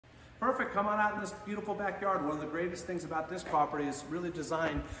Perfect, come on out in this beautiful backyard. One of the greatest things about this property is really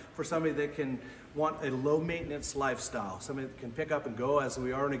designed for somebody that can want a low maintenance lifestyle. Somebody that can pick up and go, as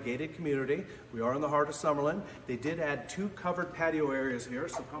we are in a gated community. We are in the heart of Summerlin. They did add 2 covered patio areas here,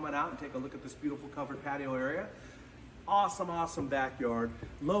 so come on out and take a look at this beautiful covered patio area. Awesome, awesome backyard.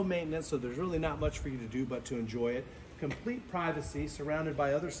 Low maintenance, so there's really not much for you to do but to enjoy it. Complete privacy, surrounded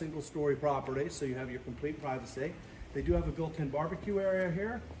by other single-story properties, so you have your complete privacy. They do have a built-in barbecue area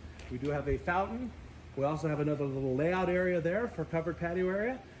here. We do have a fountain. We also have another little layout area there for covered patio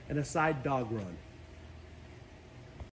area and a side dog run.